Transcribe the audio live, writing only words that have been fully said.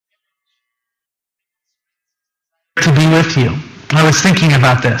with you. I was thinking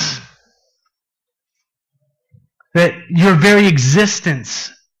about this. That your very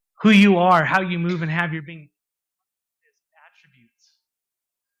existence, who you are, how you move and have your being, His attributes.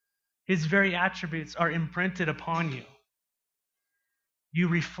 His very attributes are imprinted upon you. You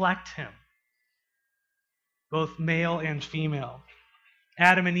reflect Him, both male and female.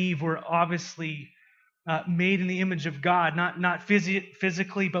 Adam and Eve were obviously made in the image of God, not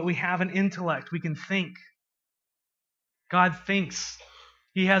physically, but we have an intellect. We can think. God thinks.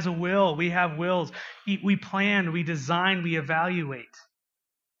 He has a will. We have wills. We plan, we design, we evaluate.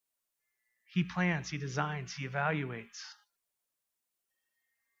 He plans, He designs, He evaluates.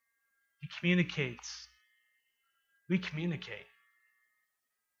 He communicates. We communicate.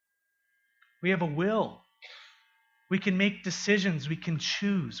 We have a will. We can make decisions. We can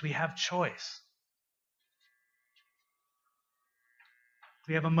choose. We have choice.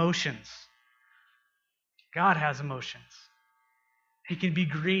 We have emotions. God has emotions. He can be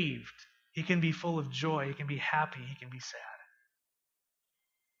grieved. He can be full of joy. He can be happy. He can be sad.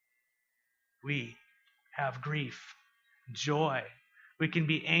 We have grief, joy. We can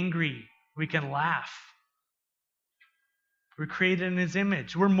be angry. We can laugh. We're created in His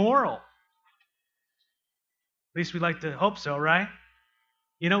image. We're moral. At least we like to hope so, right?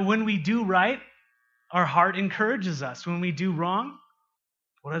 You know, when we do right, our heart encourages us. When we do wrong,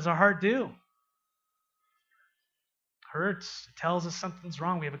 what does our heart do? Hurts. It tells us something's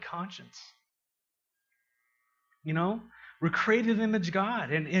wrong. We have a conscience. You know, we're created in the image of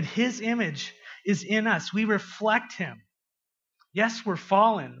God, and His image is in us. We reflect Him. Yes, we're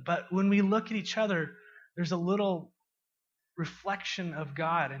fallen, but when we look at each other, there's a little reflection of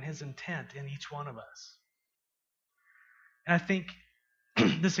God and His intent in each one of us. And I think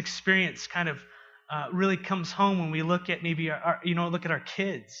this experience kind of really comes home when we look at maybe look at our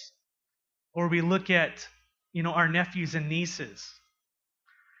kids, or we look at our nephews and nieces.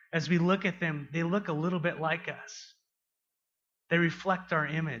 As we look at them, they look a little bit like us. They reflect our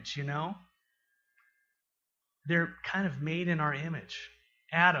image, They're kind of made in our image.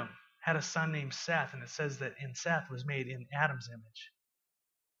 Adam had a son named Seth, and it says that Seth was made in Adam's image.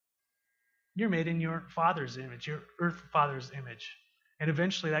 You're made in your father's image, your earth father's image. And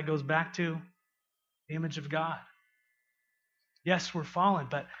eventually that goes back to the image of God. Yes, we're fallen,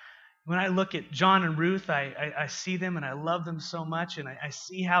 but when I look at John and Ruth, I see them and I love them so much, and I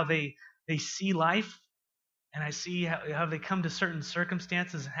see how they see life, and I see how they come to certain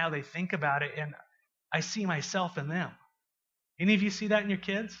circumstances and how they think about it, and I see myself in them. Any of you see that in your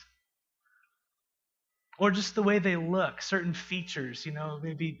kids? Or just the way they look, certain features,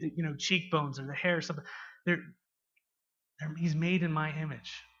 maybe cheekbones or the hair or something. He's made in my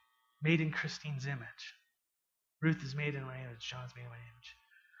image, made in Christine's image. Ruth is made in my image. John's made in my image.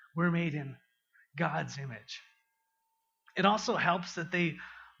 We're made in God's image. It also helps that they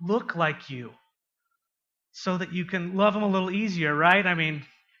look like you, so that you can love them a little easier, right? I mean,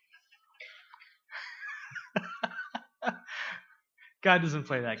 God doesn't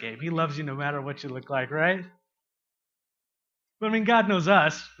play that game. He loves you no matter what you look like, right? But I mean, God knows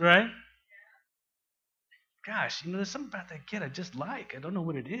us, right? Gosh, there's something about that kid I just like. I don't know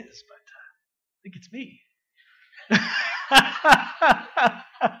what it is, but I think it's me.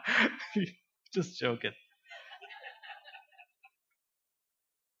 Just joking.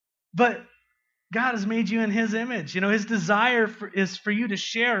 But God has made you in His image. His desire is for you to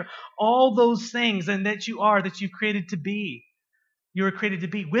share all those things and that you've created to be. You were created to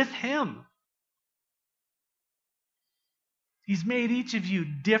be with Him. He's made each of you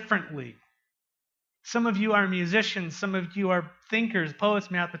differently. Some of you are musicians. Some of you are thinkers, poets,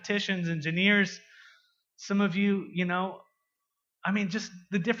 mathematicians, engineers. Some of you, just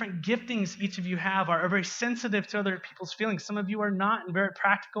the different giftings each of you have are very sensitive to other people's feelings. Some of you are not, and very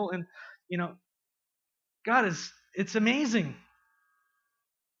practical. And, it's amazing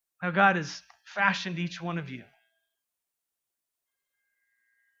how God has fashioned each one of you.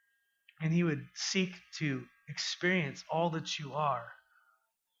 And He would seek to experience all that you are,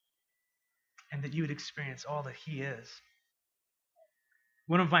 and that you would experience all that He is.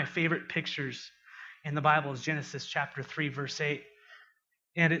 One of my favorite pictures in the Bible is Genesis chapter 3, verse 8.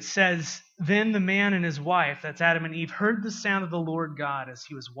 And it says, "Then the man and his wife," that's Adam and Eve, "heard the sound of the Lord God as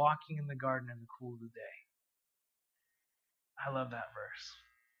He was walking in the garden in the cool of the day." I love that verse.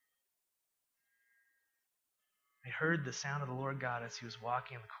 They heard the sound of the Lord God as He was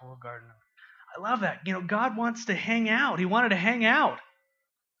walking in the cool garden. I love that. God wants to hang out. He wanted to hang out.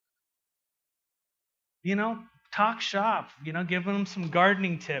 Talk shop. Giving them some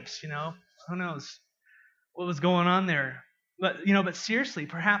gardening tips. Who knows what was going on there. But seriously,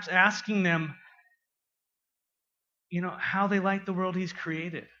 perhaps asking them, how they like the world he's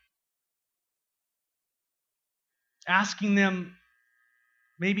created. Asking them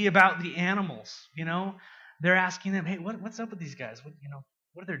maybe about the animals, They're asking them, hey, what's up with these guys?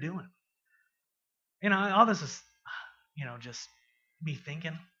 What are they doing? All this is, just me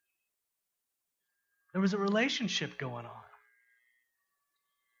thinking. There was a relationship going on.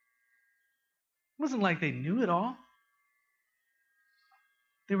 It wasn't like they knew it all.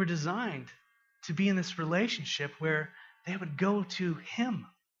 They were designed to be in this relationship where they would go to him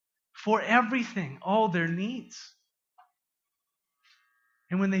for everything, all their needs.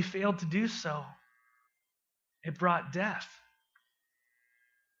 And when they failed to do so, it brought death.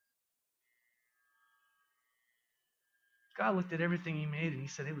 God looked at everything he made and he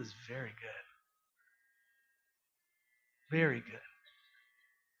said it was very good. Very good.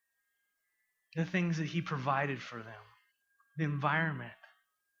 The things that he provided for them, the environment.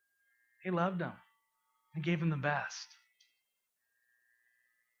 He loved them. He gave them the best.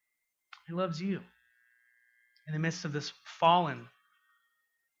 He loves you. In the midst of this fallen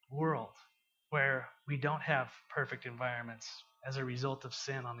world where we don't have perfect environments as a result of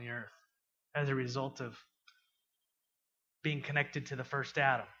sin on the earth, as a result of being connected to the first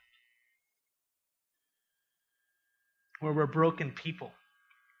Adam, where we're broken people.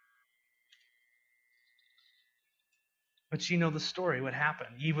 But you know the story, what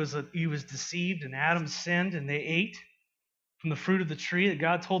happened. Eve was deceived and Adam sinned and they ate from the fruit of the tree that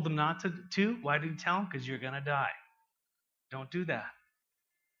God told them not to. Why did he tell them? Because you're going to die. Don't do that.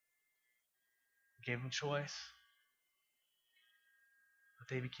 He gave them choice. But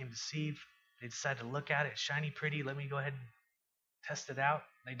they became deceived. They decided to look at it. It's shiny, pretty. Let me go ahead and test it out.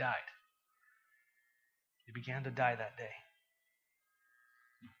 They died. They began to die that day.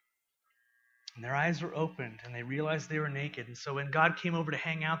 And their eyes were opened and they realized they were naked. And so when God came over to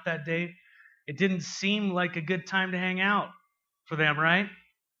hang out that day, it didn't seem like a good time to hang out for them, right?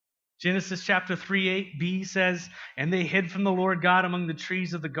 Genesis chapter 3:8b says, and they hid from the Lord God among the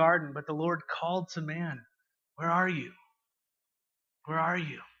trees of the garden, but the Lord called to man, where are you? Where are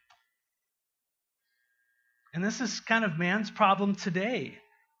you? And this is kind of man's problem today.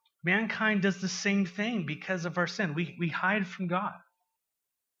 Mankind does the same thing because of our sin. We hide from God.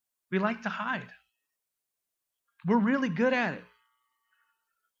 We like to hide. We're really good at it.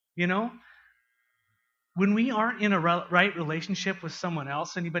 When we aren't in a right relationship with someone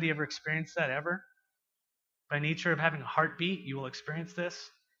else, anybody ever experienced that ever? By nature of having a heartbeat, you will experience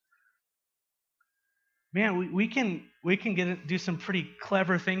this. Man, we can do some pretty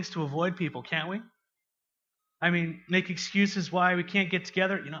clever things to avoid people, can't we? Make excuses why we can't get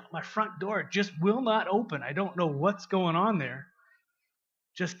together. My front door just will not open. I don't know what's going on there.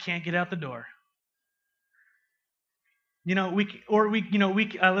 Just can't get out the door. This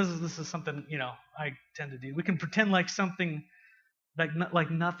is something, I tend to do. We can pretend like something,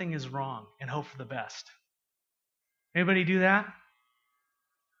 like nothing is wrong and hope for the best. Anybody do that?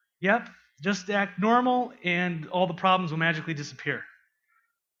 Yep. Just act normal and all the problems will magically disappear.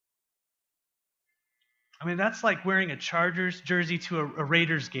 That's like wearing a Chargers jersey to a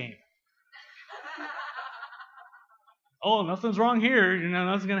Raiders game. Oh, nothing's wrong here.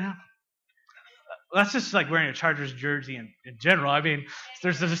 Nothing's going to happen. That's just like wearing a Chargers jersey in general.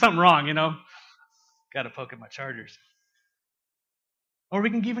 There's something wrong, Got to poke at my Chargers. Or we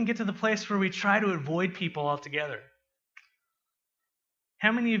can even get to the place where we try to avoid people altogether.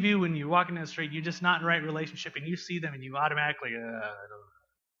 How many of you, when you're walking down the street, you're just not in the right relationship and you see them and you automatically, you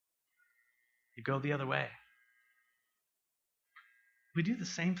go the other way? We do the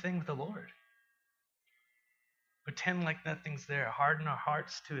same thing with the Lord. Pretend like nothing's there. Harden our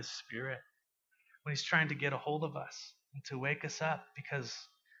hearts to his spirit when he's trying to get a hold of us and to wake us up because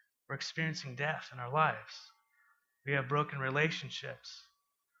we're experiencing death in our lives. We have broken relationships.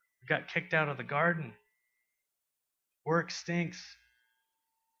 We got kicked out of the garden. Work stinks.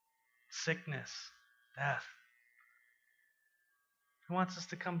 Sickness, death. He wants us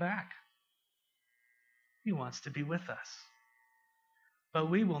to come back. He wants to be with us. But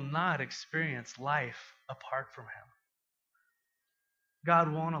we will not experience life apart from him.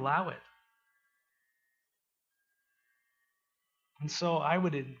 God won't allow it. And so I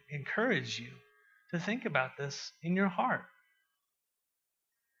would encourage you to think about this in your heart.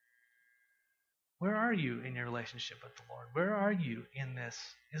 Where are you in your relationship with the Lord? Where are you in this?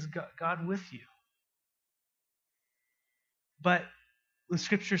 Is God with you? But the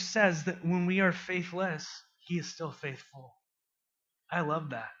scripture says that when we are faithless, he is still faithful. I love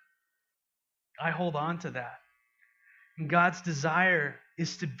that. I hold on to that. And God's desire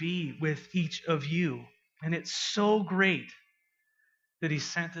is to be with each of you. And it's so great that he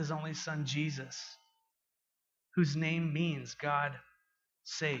sent his only son, Jesus, whose name means God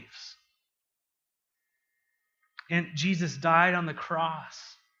saves. And Jesus died on the cross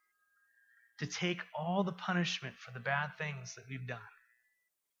to take all the punishment for the bad things that we've done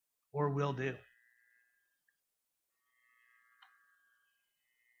or will do.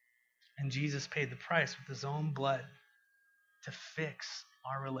 And Jesus paid the price with his own blood to fix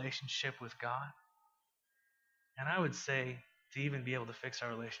our relationship with God. And I would say to even be able to fix our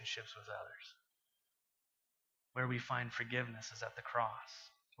relationships with others. Where we find forgiveness is at the cross.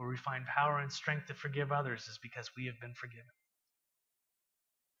 Where we find power and strength to forgive others is because we have been forgiven.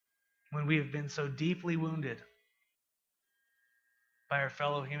 When we have been so deeply wounded by our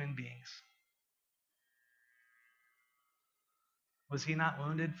fellow human beings. Was he not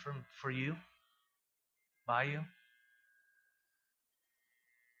wounded for you? By you?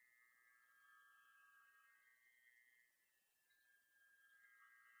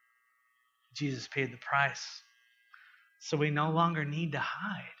 Jesus paid the price. So we no longer need to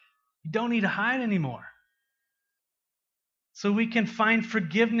hide. You don't need to hide anymore. So we can find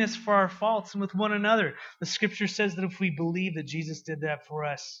forgiveness for our faults and with one another. The scripture says that if we believe that Jesus did that for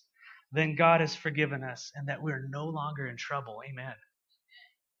us, then God has forgiven us and that we're no longer in trouble. Amen.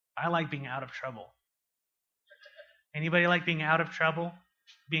 I like being out of trouble. Anybody like being out of trouble?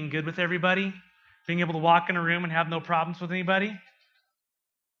 Being good with everybody? Being able to walk in a room and have no problems with anybody?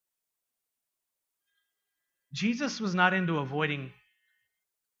 Jesus was not into avoiding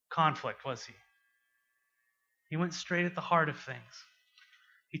conflict, was he? He went straight at the heart of things.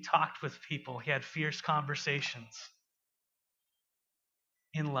 He talked with people. He had fierce conversations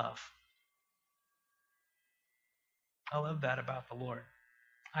in love. I love that about the Lord.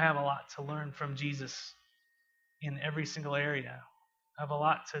 I have a lot to learn from Jesus in every single area. I have a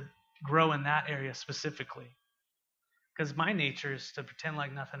lot to grow in that area specifically. Because my nature is to pretend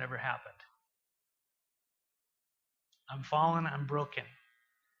like nothing ever happened. I'm fallen, I'm broken.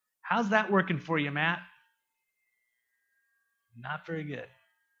 How's that working for you, Matt? Not very good.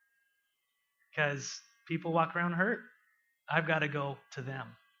 Because people walk around hurt. I've got to go to them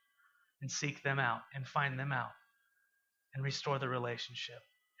and seek them out and find them out and restore the relationship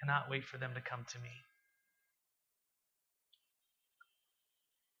and not wait for them to come to me.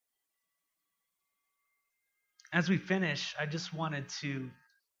 As we finish, I just wanted to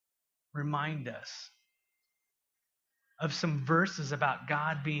remind us of some verses about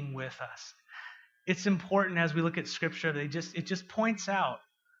God being with us. It's important as we look at Scripture, it just points out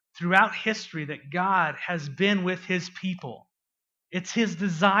throughout history that God has been with his people. It's his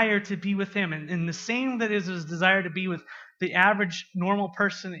desire to be with him. And the same that is his desire to be with the average normal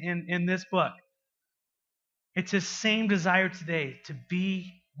person in this book. It's his same desire today to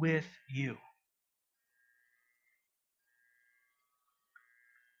be with you.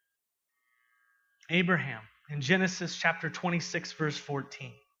 Abraham, in Genesis chapter 26, verse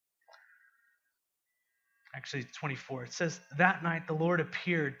 14. Actually, 24. It says, that night the Lord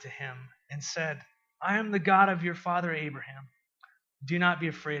appeared to him and said, I am the God of your father Abraham. Do not be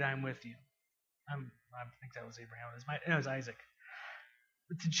afraid, I am with you. I think that was Abraham. It was Isaac.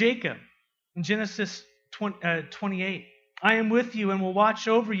 But to Jacob, in Genesis 28, I am with you and will watch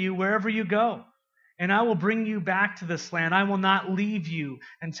over you wherever you go. And I will bring you back to this land. I will not leave you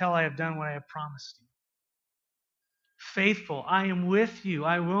until I have done what I have promised you. Faithful, I am with you.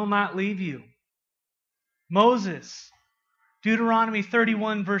 I will not leave you. Moses, Deuteronomy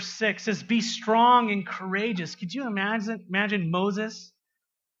 31 verse 6 says, be strong and courageous. Could you imagine Moses?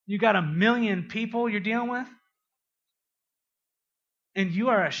 You got 1 million people you're dealing with? And you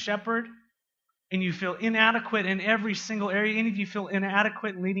are a shepherd and you feel inadequate in every single area. Any of you feel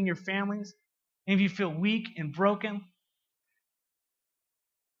inadequate in leading your families? Any of you feel weak and broken?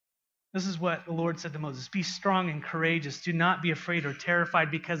 This is what the Lord said to Moses. Be strong and courageous. Do not be afraid or terrified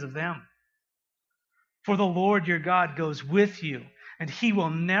because of them. For the Lord your God goes with you, and he will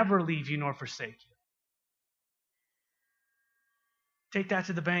never leave you nor forsake you. Take that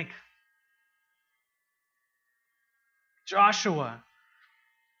to the bank. Joshua,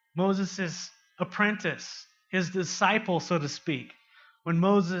 Moses' apprentice, his disciple, so to speak. When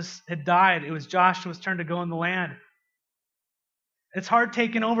Moses had died, it was Joshua's turn to go in the land. It's hard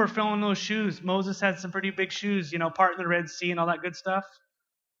taking over filling those shoes. Moses had some pretty big shoes, parting the Red Sea and all that good stuff.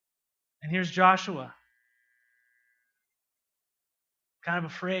 And here's Joshua. Kind of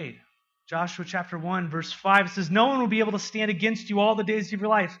afraid. Joshua chapter 1, verse 5 says, no one will be able to stand against you all the days of your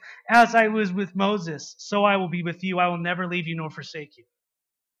life. As I was with Moses, so I will be with you. I will never leave you nor forsake you.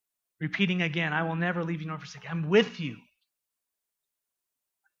 Repeating again, I will never leave you nor forsake you. I'm with you.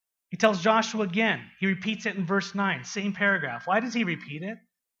 He tells Joshua again. He repeats it in verse 9, same paragraph. Why does he repeat it?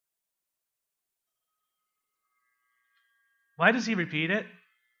 Why does he repeat it?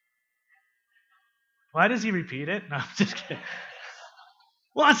 Why does he repeat it? No, I'm just kidding.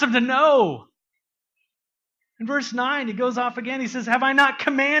 Wants them to know. In verse 9, he goes off again. He says, have I not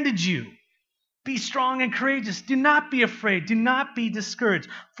commanded you? Be strong and courageous. Do not be afraid. Do not be discouraged.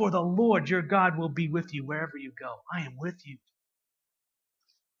 For the Lord your God will be with you wherever you go. I am with you.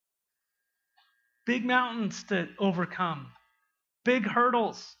 Big mountains to overcome. Big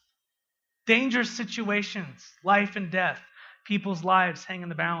hurdles. Dangerous situations. Life and death. People's lives hang in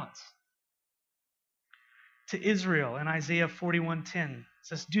the balance. To Israel in Isaiah 41:10, it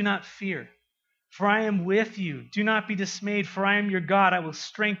says, do not fear, for I am with you. Do not be dismayed, for I am your God. I will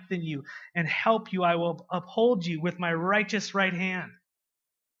strengthen you and help you. I will uphold you with my righteous right hand.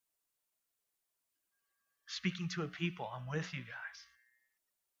 Speaking to a people, I'm with you guys.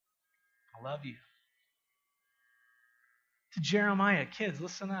 I love you. To Jeremiah, kids,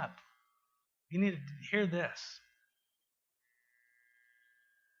 listen up. You need to hear this.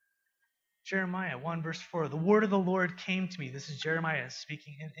 Jeremiah 1 verse 4, the word of the Lord came to me. This is Jeremiah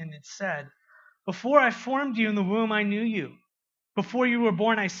speaking, and it said, before I formed you in the womb, I knew you. Before you were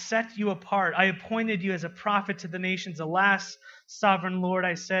born, I set you apart. I appointed you as a prophet to the nations. Alas, sovereign Lord,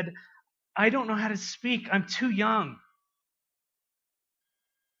 I said, I don't know how to speak. I'm too young.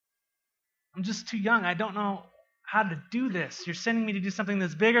 I'm just too young. I don't know how to do this. You're sending me to do something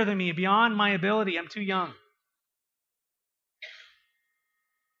that's bigger than me, beyond my ability. I'm too young.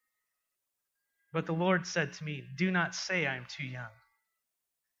 But the Lord said to me, do not say I am too young.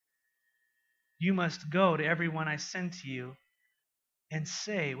 You must go to everyone I send to you and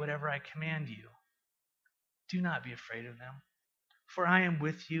say whatever I command you. Do not be afraid of them, for I am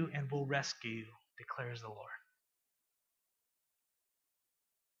with you and will rescue you, declares the Lord.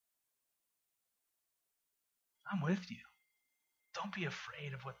 I'm with you. Don't be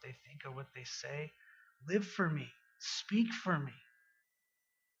afraid of what they think or what they say. Live for me. Speak for me.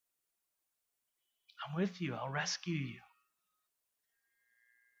 I'm with you. I'll rescue you.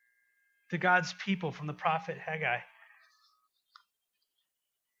 To God's people from the prophet Haggai.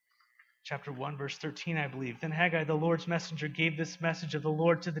 Chapter 1, verse 13, I believe. Then Haggai, the Lord's messenger, gave this message of the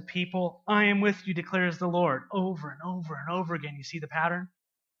Lord to the people. I am with you, declares the Lord. Over and over and over again. You see the pattern?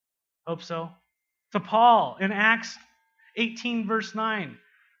 Hope so. To Paul in Acts 18, verse 9.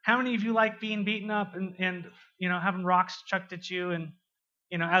 How many of you like being beaten up and having rocks chucked at you and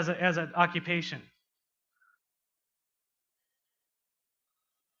as an occupation?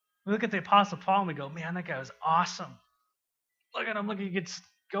 We look at the Apostle Paul and we go, man, that guy was awesome. Look at him. Look, he gets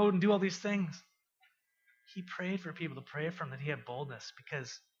go and do all these things. He prayed for people to pray for him, that he had boldness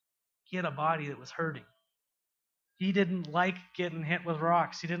because he had a body that was hurting. He didn't like getting hit with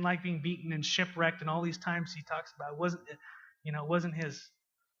rocks. He didn't like being beaten and shipwrecked and all these times he talks about. It wasn't his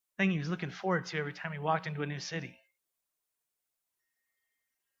thing he was looking forward to every time he walked into a new city.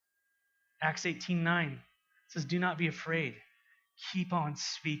 Acts 18:9 says, do not be afraid. Keep on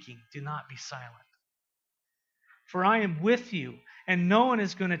speaking. Do not be silent. For I am with you, and no one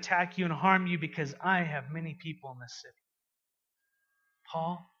is going to attack you and harm you because I have many people in this city.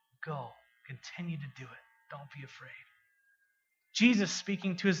 Paul, go. Continue to do it. Don't be afraid. Jesus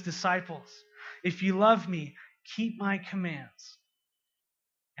speaking to his disciples, if you love me, keep my commands.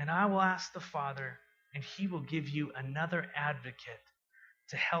 And I will ask the Father, and he will give you another advocate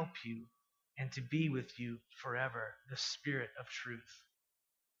to help you and to be with you forever, the Spirit of truth.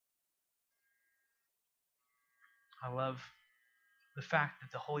 I love the fact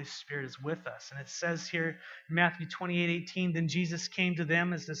that the Holy Spirit is with us. And it says here in Matthew 28:18, then Jesus came to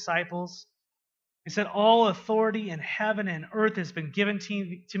them as disciples. He said, all authority in heaven and earth has been given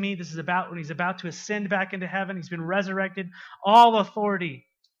to me. This is about when he's about to ascend back into heaven. He's been resurrected. All authority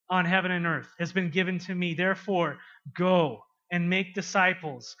on heaven and earth has been given to me. Therefore, go and make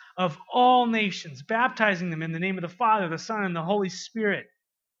disciples of all nations, baptizing them in the name of the Father, the Son, and the Holy Spirit,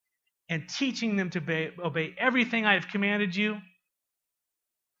 and teaching them to obey everything I have commanded you.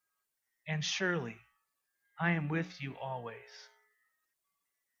 And surely I am with you always,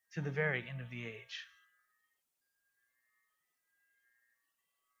 to the very end of the age.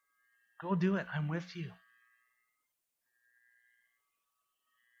 Go do it. I'm with you.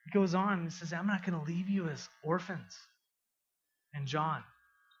 It goes on and says, I'm not going to leave you as orphans. And John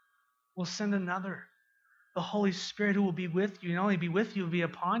will send another, the Holy Spirit, who will be with you. And not only be with you, will be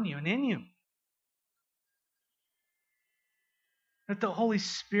upon you and in you. That the Holy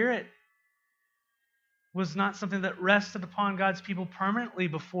Spirit was not something that rested upon God's people permanently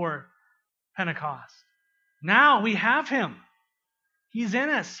before Pentecost. Now we have him. He's in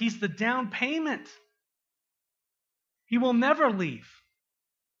us. He's the down payment. He will never leave.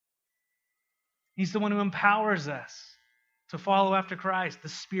 He's the one who empowers us to follow after Christ. The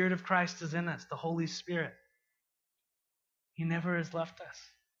Spirit of Christ is in us, the Holy Spirit. He never has left us.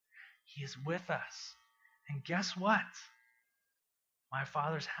 He is with us. And guess what? My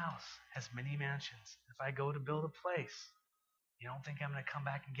Father's house has many mansions. If I go to build a place, you don't think I'm going to come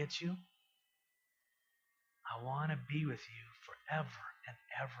back and get you? I want to be with you forever and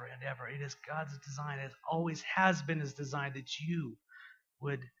ever and ever. It is God's design. It always has been His design that you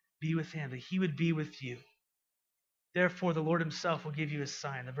would be with Him, that He would be with you. Therefore, the Lord Himself will give you a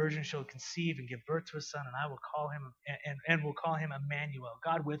sign. The virgin shall conceive and give birth to a son, and I will call him and will call him Emmanuel,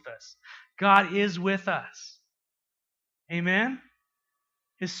 God with us. God is with us. Amen?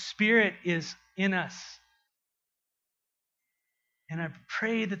 His Spirit is in us. And I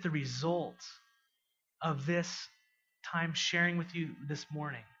pray that the result of this time sharing with you this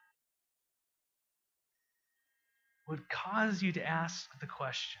morning would cause you to ask the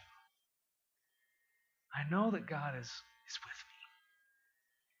question, I know that God is with me,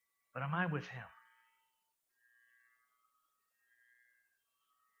 but am I with Him?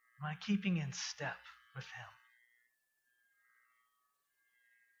 Am I keeping in step with Him?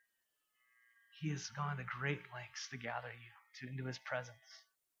 He has gone to great lengths to gather you into His presence.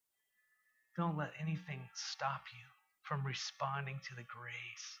 Don't let anything stop you from responding to the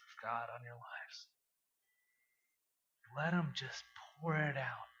grace of God on your lives. Let Him just pour it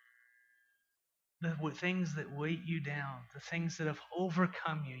out. The things that weight you down, the things that have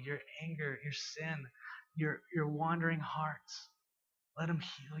overcome you, your anger, your sin, your wandering hearts, let Him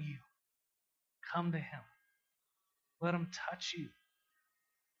heal you. Come to Him. Let Him touch you.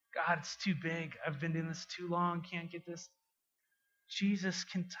 God, it's too big. I've been doing this too long. Can't get this. Jesus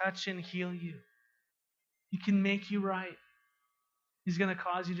can touch and heal you. He can make you right. He's going to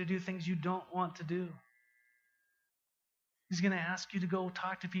cause you to do things you don't want to do. He's going to ask you to go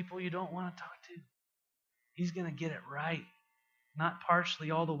talk to people you don't want to talk to. He's going to get it right, not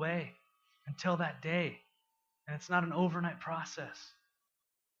partially all the way until that day. And it's not an overnight process.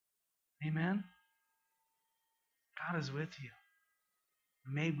 Amen? God is with you.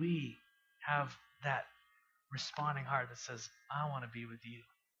 May we have that responding heart that says, I want to be with you.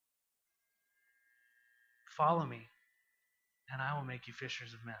 Follow me, and I will make you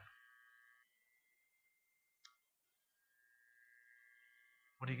fishers of men.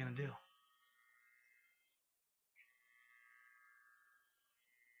 What are you going to do?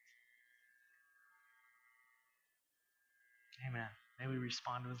 Amen. May we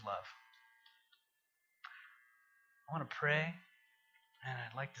respond to His love. I want to pray, and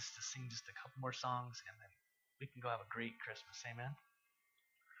I'd like us to sing just a couple more songs, and then we can go have a great Christmas. Amen.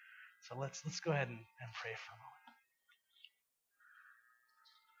 So let's go ahead and pray for a moment.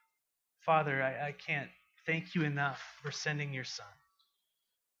 Father, I can't thank you enough for sending your Son.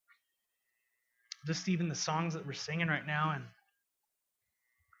 Just even the songs that we're singing right now, and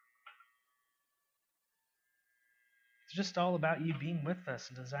it's just all about you being with us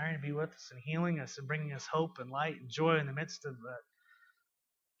and desiring to be with us and healing us and bringing us hope and light and joy in the midst of a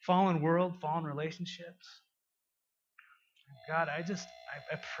fallen world, fallen relationships. God, I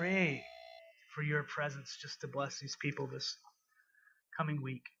pray for your presence just to bless these people this coming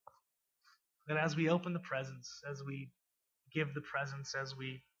week. That as we open the presents, as we give the presents, as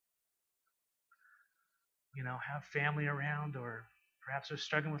we have family around, or perhaps are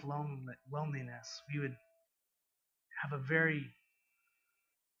struggling with loneliness, we would have a very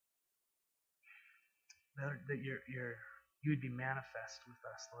that you would be manifest with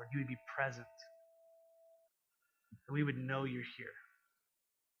us, Lord. You would be present. That we would know you're here.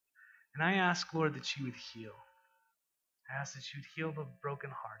 And I ask, Lord, that you would heal. I ask that you would heal the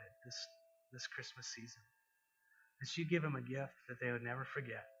brokenhearted this Christmas season. That you give them a gift that they would never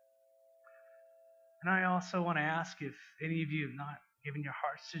forget. And I also want to ask if any of you have not given your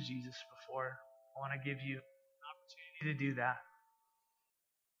hearts to Jesus before, I want to give you an opportunity to do that.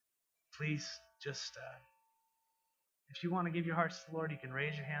 Please just, if you want to give your hearts to the Lord, you can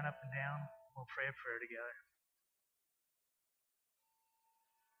raise your hand up and down. We'll pray a prayer together.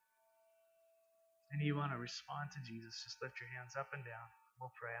 And you want to respond to Jesus, just lift your hands up and down.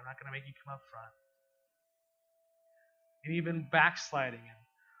 We'll pray. I'm not going to make you come up front. And you've been backsliding and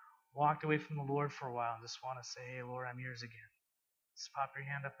walked away from the Lord for a while and just want to say, hey, Lord, I'm yours again. Just pop your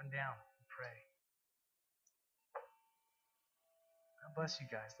hand up and down and pray. God bless you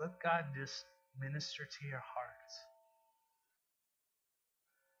guys. Let God just minister to your hearts.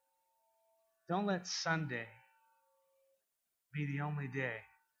 Don't let Sunday be the only day.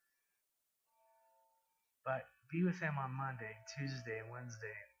 But be with Him on Monday, Tuesday,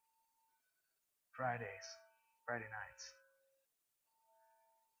 Wednesday, Friday nights.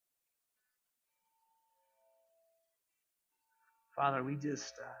 Father, we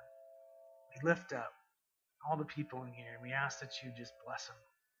just we lift up all the people in here, and we ask that you just bless them.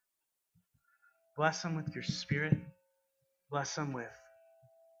 Bless them with your Spirit. Bless them with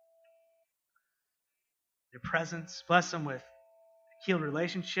your presence. Bless them with healed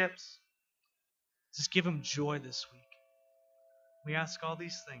relationships. Just give them joy this week. We ask all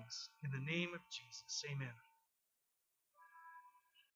these things in the name of Jesus. Amen.